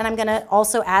add that, and I'm gonna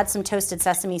also add some toasted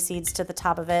sesame seeds to the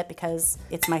top of it because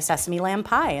it's my sesame lamb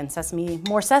pie, and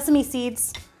more sesame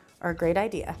seeds are a great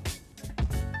idea.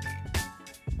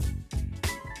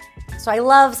 So I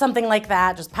love something like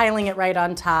that, just piling it right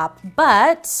on top,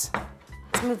 but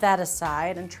let's move that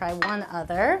aside and try one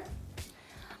other.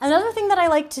 Another thing that I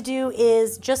like to do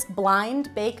is just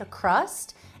blind bake a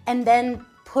crust and then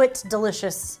put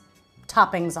delicious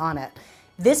toppings on it.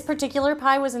 This particular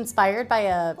pie was inspired by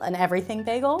an everything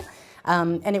bagel,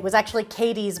 and it was actually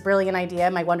Katie's brilliant idea,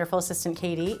 my wonderful assistant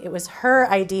Katie. It was her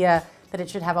idea that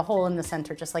it should have a hole in the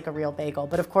center, just like a real bagel,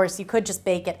 but of course you could just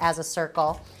bake it as a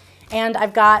circle. And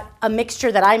I've got a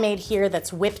mixture that I made here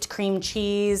that's whipped cream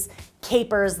cheese,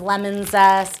 capers, lemon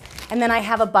zest, and then I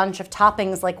have a bunch of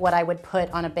toppings like what I would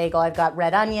put on a bagel. I've got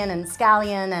red onion and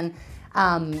scallion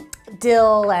and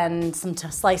dill and some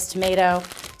sliced tomato.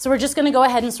 So we're just gonna go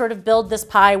ahead and sort of build this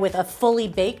pie with a fully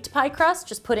baked pie crust,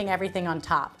 just putting everything on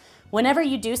top. Whenever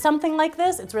you do something like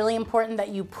this, it's really important that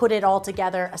you put it all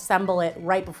together, assemble it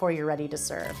right before you're ready to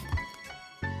serve.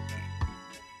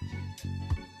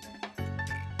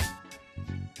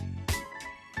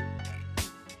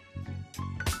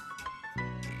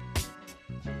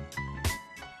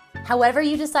 However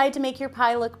you decide to make your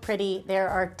pie look pretty, there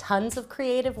are tons of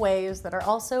creative ways that are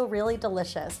also really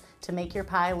delicious to make your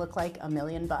pie look like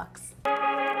 $1,000,000.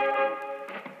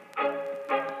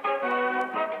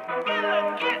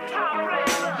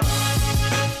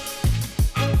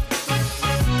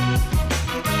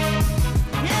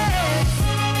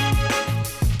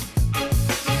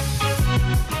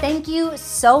 Thank you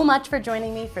so much for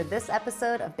joining me for this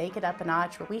episode of Bake It Up a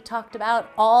Notch, where we talked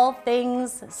about all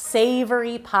things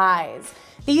savory pies.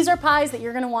 These are pies that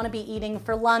you're gonna wanna be eating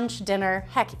for lunch, dinner,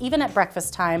 heck, even at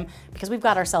breakfast time, because we've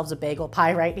got ourselves a bagel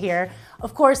pie right here.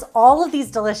 Of course, all of these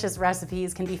delicious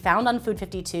recipes can be found on Food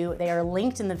 52. They are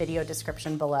linked in the video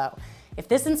description below. If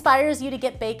this inspires you to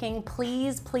get baking,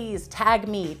 please tag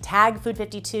me, tag Food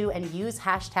 52, and use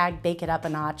hashtag Bake It Up a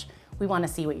Notch. We want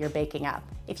to see what you're baking up.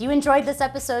 If you enjoyed this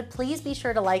episode, please be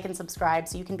sure to like and subscribe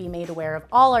so you can be made aware of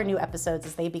all our new episodes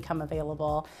as they become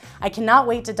available. I cannot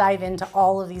wait to dive into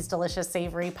all of these delicious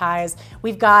savory pies.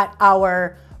 We've got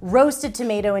our roasted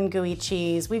tomato and gooey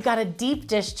cheese. We've got a deep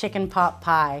dish chicken pot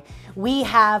pie. We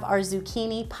have our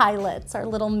zucchini pilots, our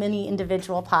little mini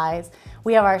individual pies.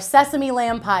 We have our sesame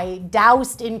lamb pie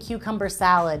doused in cucumber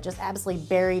salad, just absolutely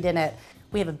buried in it.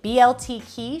 We have a BLT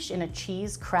quiche in a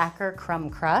cheese cracker crumb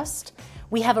crust.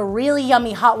 We have a really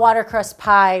yummy hot water crust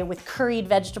pie with curried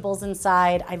vegetables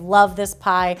inside. I love this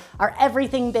pie. Our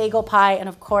everything bagel pie, and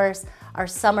of course,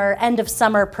 our end of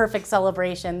summer perfect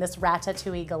celebration, this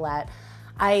ratatouille galette.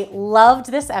 I loved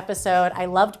this episode. I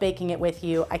loved baking it with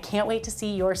you. I can't wait to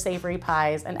see your savory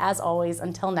pies. And as always,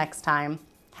 until next time,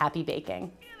 happy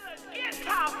baking.